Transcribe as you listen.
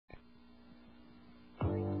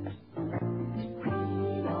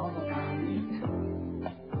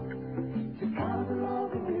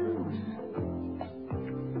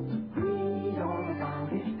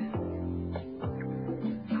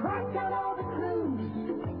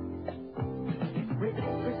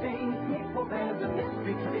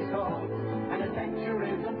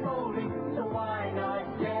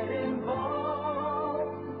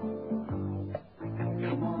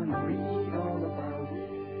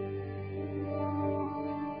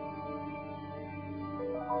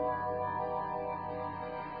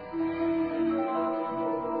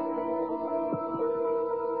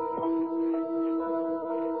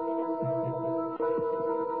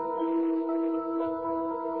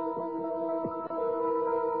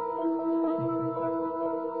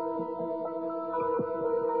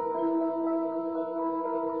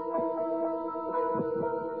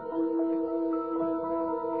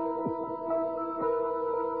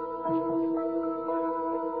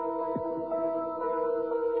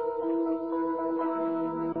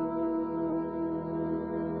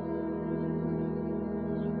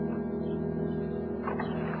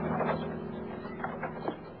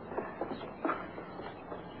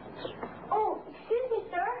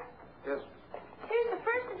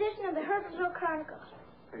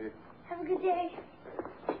day.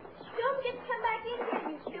 Don't forget to come back in here,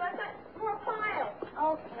 you two. I've got more files.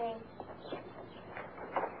 Okay.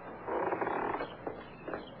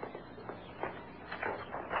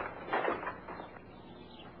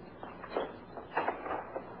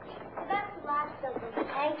 That's the last of them.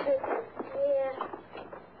 Anxious. Yeah.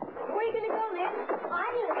 Where are you going to go, Nick?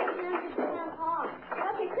 I'm going to go down to the town hall.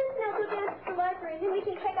 Okay, Chris and I'll go down to the library, and then we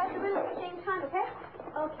can check out the room at the same time, okay?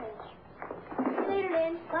 Okay. See you later,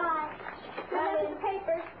 Lynn. Bye. Good luck with the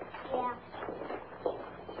papers. Yeah.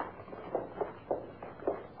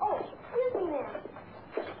 Oh, excuse me, ma'am.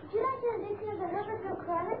 Would you like an edition of the Herbertville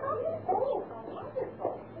Chronicle? Oh, how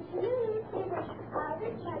wonderful. It's a new newspaper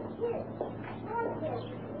written by kids. For kids,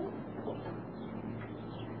 you see.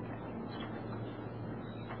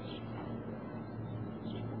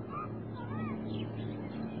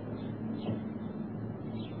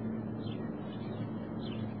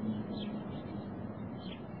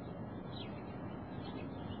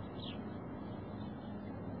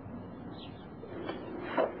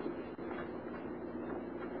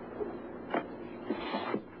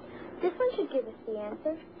 This one should give us the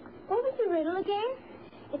answer. What was the riddle again?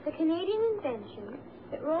 It's a Canadian invention.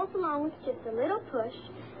 It rolls along with just a little push,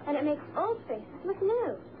 and it makes old faces look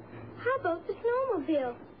new. How about the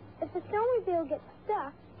snowmobile? If the snowmobile gets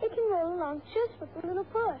stuck, it can roll along just with a little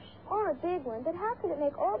push. Or a big one, but how could it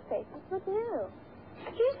make old faces look new?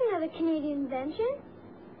 Here's another Canadian invention.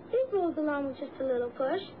 It rolls along with just a little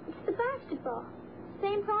push. It's the basketball.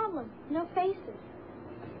 Same problem, no faces.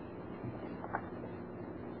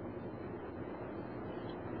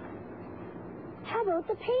 How about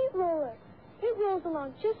the paint roller? It rolls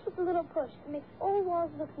along just with a little push and makes old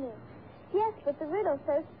walls look new. Yes, but the riddle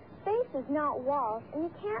says face is not walls, and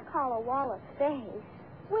you can't call a wall a face.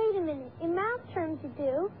 Wait a minute. In math terms, you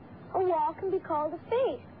do. A wall can be called a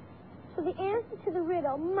face. So the answer to the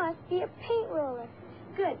riddle must be a paint roller.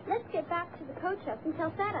 Good. Let's get back to the coach house and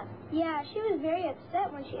tell Seta. Yeah, she was very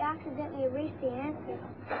upset when she accidentally erased the answer.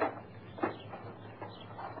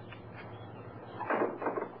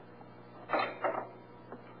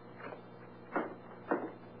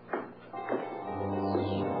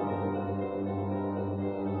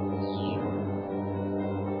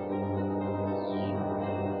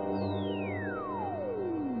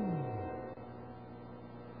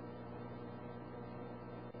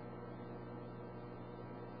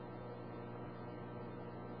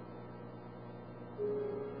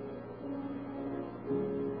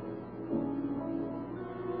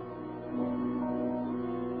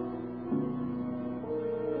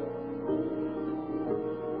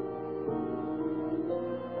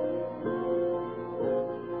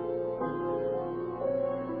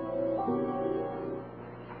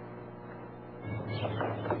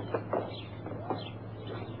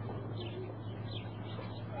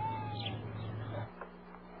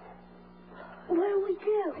 What do we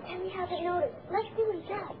do? Pretend we haven't noticed. Let's see what he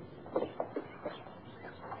does.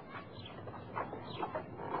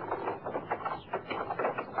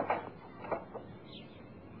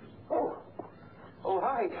 Oh,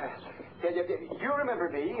 hi. You remember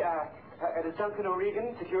me, the Duncan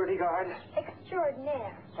O'Reagan, security guard?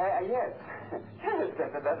 Extraordinaire. Yes.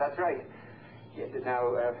 That's right. Yes,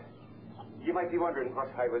 now, you might be wondering what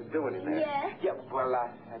I was doing in there. Yes? Yeah, well,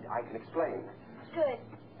 I can explain. Good.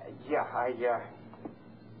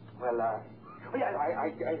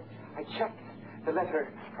 I checked the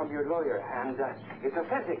letter from your lawyer, and it's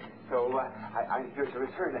authentic, so I'm here to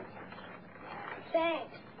return it.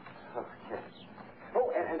 Thanks. Okay.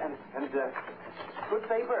 Oh, and good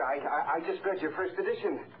favor, I just read your first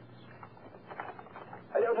edition.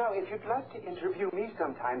 Now, if you'd like to interview me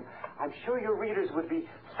sometime, I'm sure your readers would be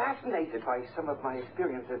fascinated by some of my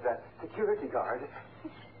experience as a security guard.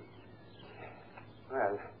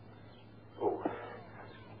 Well,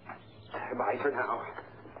 bye for now.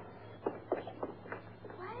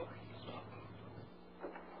 What?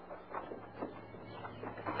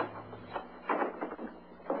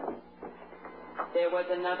 There was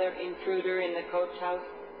another intruder in the coach house.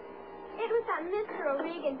 It was that Mr.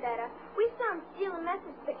 O'Reagan, Betta. We saw him steal a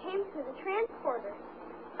message that came through the transporter.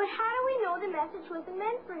 But how do we know the message wasn't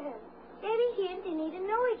meant for him? Maybe he and Duneedon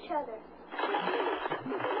know each other.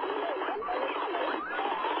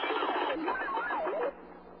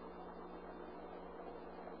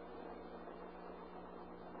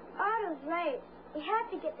 Otto's right. We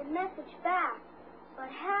have to get the message back.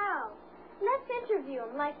 But how? Let's interview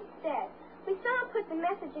him, like he said. We saw him put the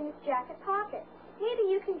message in his jacket pocket. Maybe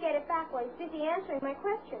you can get it back while he's busy answering my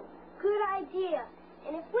questions. Good idea.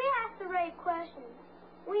 And if we ask the right questions,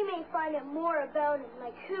 we may find out more about him,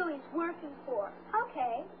 like who he's working for.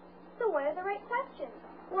 Okay. So what are the right questions?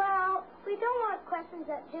 Well, We don't want questions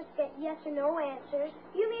that just get yes or no answers.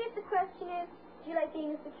 You mean if the question is, do you like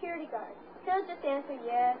being a security guard? They'll just answer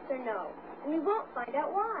yes or no, and we won't find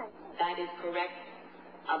out why. That is correct.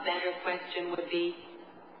 A better question would be,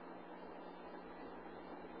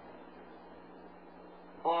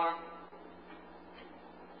 or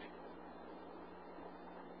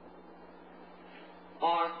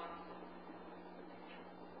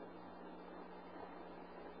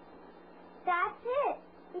That's it.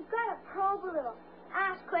 We've got to probe a little.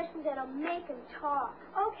 Ask questions that'll make them talk.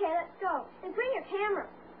 Okay, let's go. Then bring your camera.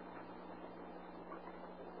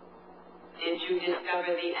 did you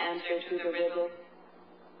discover the answer to the riddle?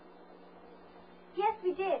 Yes,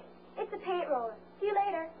 we did. It's a paint roller. See you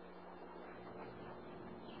later.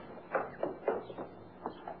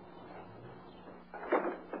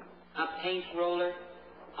 A paint roller.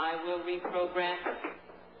 I will reprogram.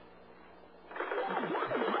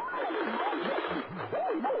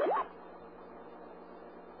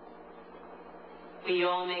 We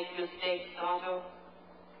all make mistakes, Otto.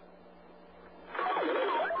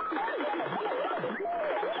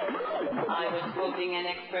 I was quoting an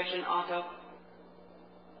expression, Otto.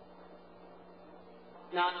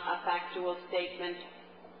 Not a factual statement.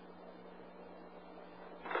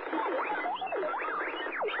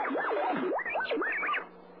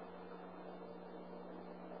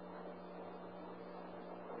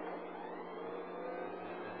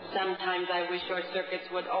 Sometimes I wish your circuits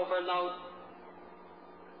would overload.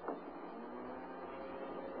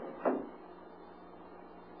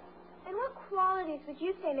 And what qualities would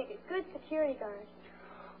you say make a good security guard?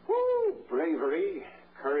 Oh, bravery,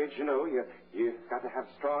 courage, you know. You've got to have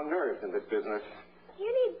strong nerves in this business. Do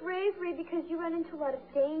you need bravery because you run into a lot of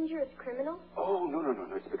dangerous criminals? Oh, no.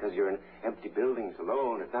 It's because you're in empty buildings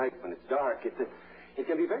alone at night when it's dark. It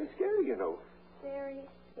can be very scary, you know. Very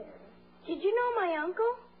scary. Did you know my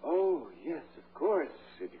uncle? Oh, yes, of course.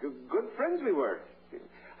 Good friends we were.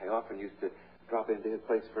 I often used to drop into his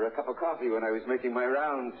place for a cup of coffee when I was making my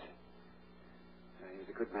rounds. He was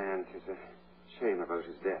a good man. It's a shame about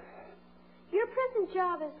his death. Your present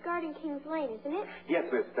job is guarding King's Lane, isn't it? Yes,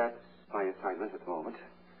 miss, that's my assignment at the moment.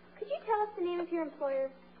 Could you tell us the name of your employer?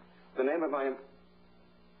 The name of my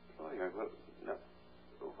employer? Well, no.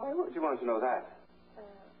 Why would you want to know that?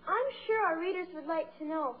 I'm sure our readers would like to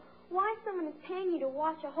know why someone is paying you to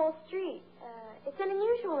watch a whole street. It's an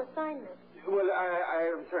unusual assignment. Well,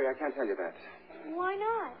 I'm sorry, I can't tell you that. Why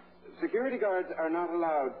not? Security guards are not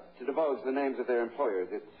allowed to divulge the names of their employers.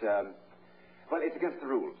 It's against the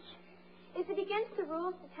rules. Is it against the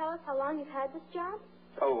rules to tell us how long you've had this job?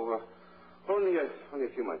 Oh, only a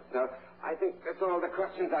few months. Now, I think that's all the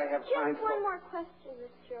questions I have time Just for. one more question,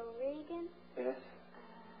 Mr. O'Reagan. Yes?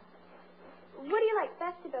 What do you like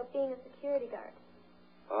best about being a security guard?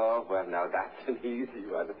 Oh, well, now that's an easy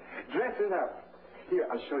one. Dressing up. Here,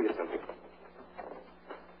 I'll show you something.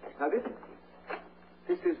 Now,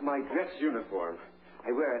 this is my dress uniform.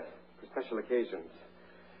 I wear it for special occasions.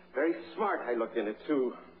 Very smart I look in it,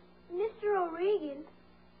 too. Mr. O'Reagan,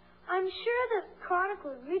 I'm sure the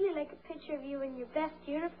Chronicle would really like a picture of you in your best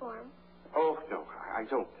uniform. Oh, no, I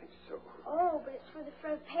don't think so. Oh, but it's for the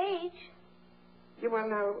front page. Yeah, well,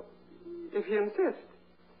 now, if you insist.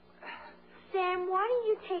 Sam, why don't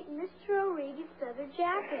you take Mr. O'Regan's leather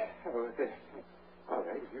jacket? Oh, there. All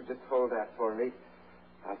right, if you just hold that for me,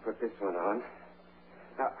 I'll put this one on.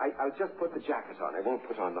 Now, I'll just put the jacket on. I won't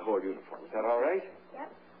put on the whole uniform. Is that all right?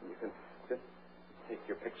 Yep. You can just take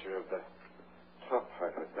your picture of the top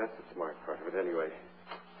part of it. That's the smart part of it, anyway.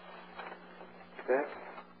 That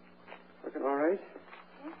looking all right?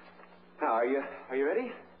 Yes. Now, are you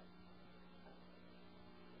ready?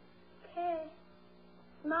 Okay.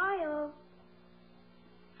 Smile.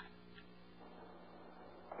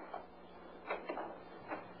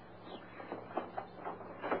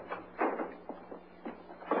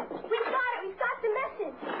 We've got the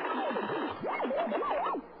message.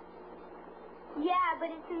 Yeah, but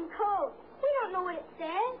it's in code. We don't know what it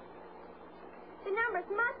says. The numbers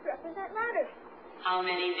must represent letters. How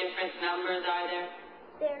many different numbers are there?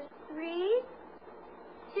 There's 3s,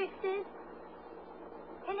 6s,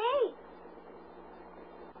 and 8s.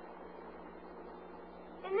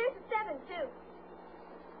 And there's a 7, too.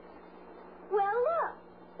 Well, look.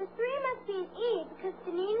 The 3 must be an E because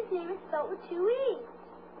Duneedon's name is spelled with 2 E's.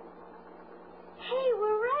 Hey,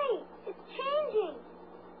 we're right. It's changing.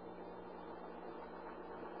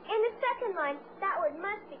 In the second line, that word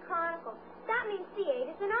must be Chronicle. That means the 8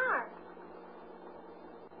 is an R.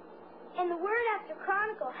 And the word after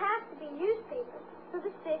Chronicle has to be newspaper, so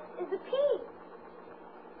the 6 is a P.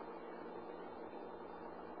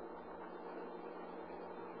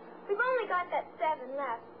 We've only got that 7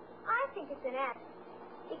 left. I think it's an S.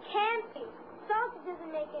 It can't be. Salted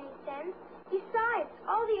doesn't make any sense. Besides,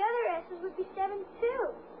 all the other S's would be 7 too.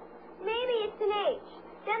 Maybe it's an H.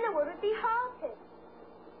 Then the word would be halted.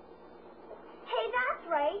 Hey, that's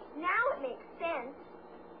right. Now it makes sense.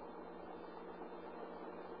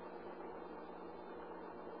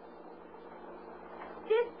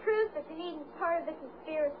 This proves that Duneedon's part of the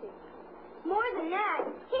conspiracy. More than that,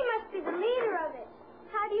 he must be the leader of it.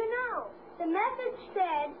 How do you know? The message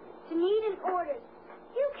said, Duneedon orders.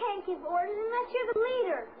 You can't give orders unless you're the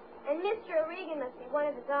leader. And Mr. O'Reagan must be one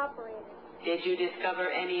of his operators. Did you discover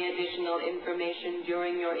any additional information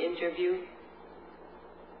during your interview?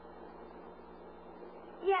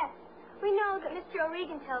 Yes, we know that Mr.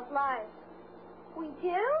 O'Reagan tells lies. We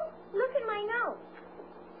do? Look at my notes.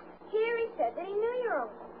 Here he said that he knew your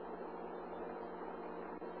uncle.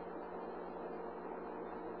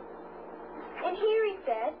 And here he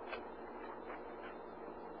said,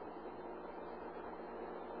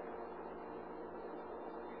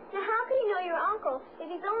 now how could he know your uncle if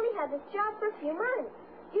he's only had this job for a few months?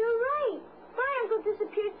 You're right. My uncle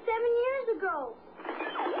disappeared 7 years ago.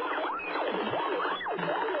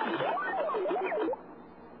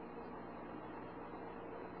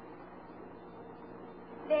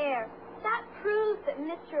 There. That proves that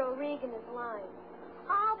Mr. O'Reagan is lying.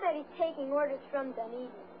 I'll bet he's taking orders from Duneedon.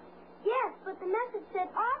 Yes, but the message said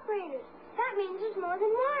operators. That means there's more than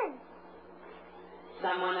one.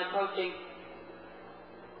 Someone approaching.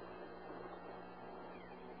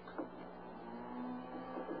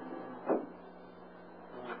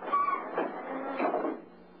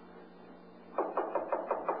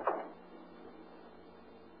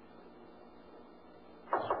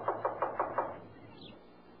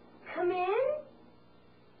 Come in.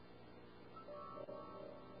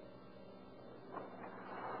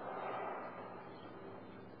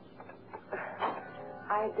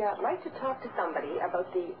 I'd like to talk to somebody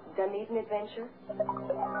about the Duneedon adventure.